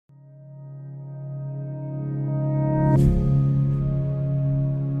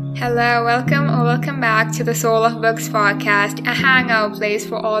Hello, welcome back to the Soul of Books podcast, a hangout place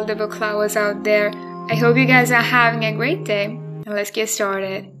for all the book lovers out there. I hope you guys are having a great day, and let's get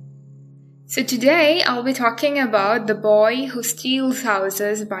started. So today I'll be talking about The Boy Who Steals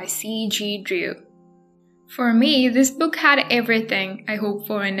Houses by C.G. Drew. For me, this book had everything I hope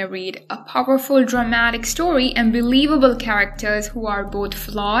for in a read. A powerful, dramatic story and believable characters who are both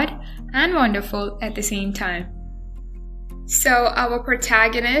flawed and wonderful at the same time. So our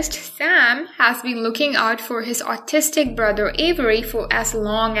protagonist, Sam, has been looking out for his autistic brother Avery for as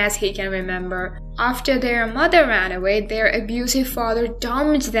long as he can remember. After their mother ran away, their abusive father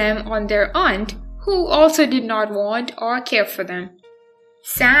dumped them on their aunt, who also did not want or care for them.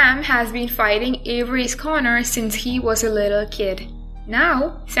 Sam has been fighting Avery's corner since he was a little kid.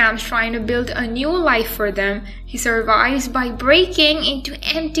 Now, Sam's trying to build a new life for them. He survives by breaking into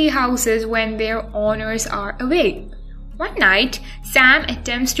empty houses when their owners are away. One night, Sam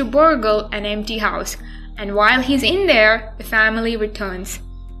attempts to burgle an empty house, and while he's in there, the family returns.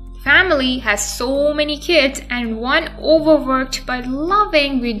 The family has so many kids and one overworked but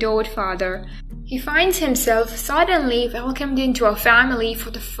loving widowed father. He finds himself suddenly welcomed into a family for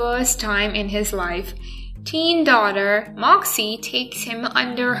the first time in his life. Teen daughter Moxie takes him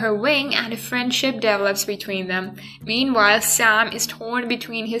under her wing and a friendship develops between them. Meanwhile, Sam is torn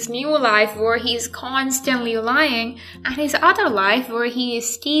between his new life where he is constantly lying and his other life where he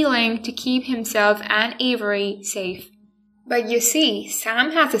is stealing to keep himself and Avery safe. But you see,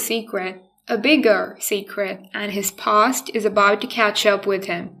 Sam has a secret, a bigger secret, and his past is about to catch up with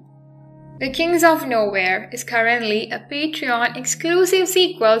him. The Kings of Nowhere is currently a Patreon exclusive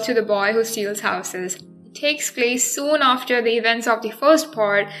sequel to The Boy Who Steals Houses. It takes place soon after the events of the first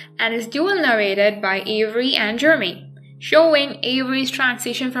part and is dual narrated by Avery and Jeremy, showing Avery's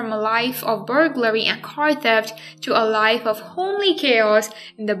transition from a life of burglary and car theft to a life of homely chaos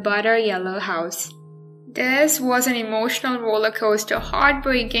in the butter yellow house. This was an emotional roller coaster,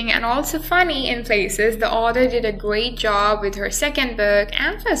 heartbreaking and also funny in places. The author did a great job with her second book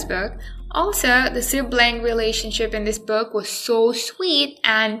and first book. Also, the sibling relationship in this book was so sweet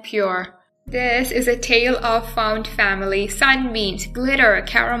and pure. This is a tale of found family, sunbeams, glitter,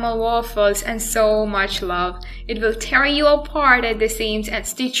 caramel waffles, and so much love. It will tear you apart at the seams and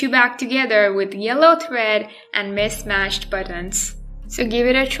stitch you back together with yellow thread and mismatched buttons. So give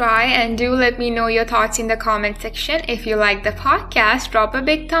it a try and do let me know your thoughts in the comment section. If you like the podcast, drop a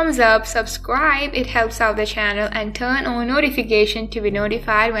big thumbs up, subscribe, it helps out the channel, and turn on notification to be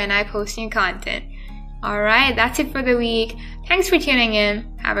notified when I post new content. Alright, that's it for the week. Thanks for tuning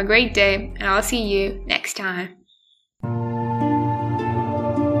in. Have a great day, and I'll see you next time.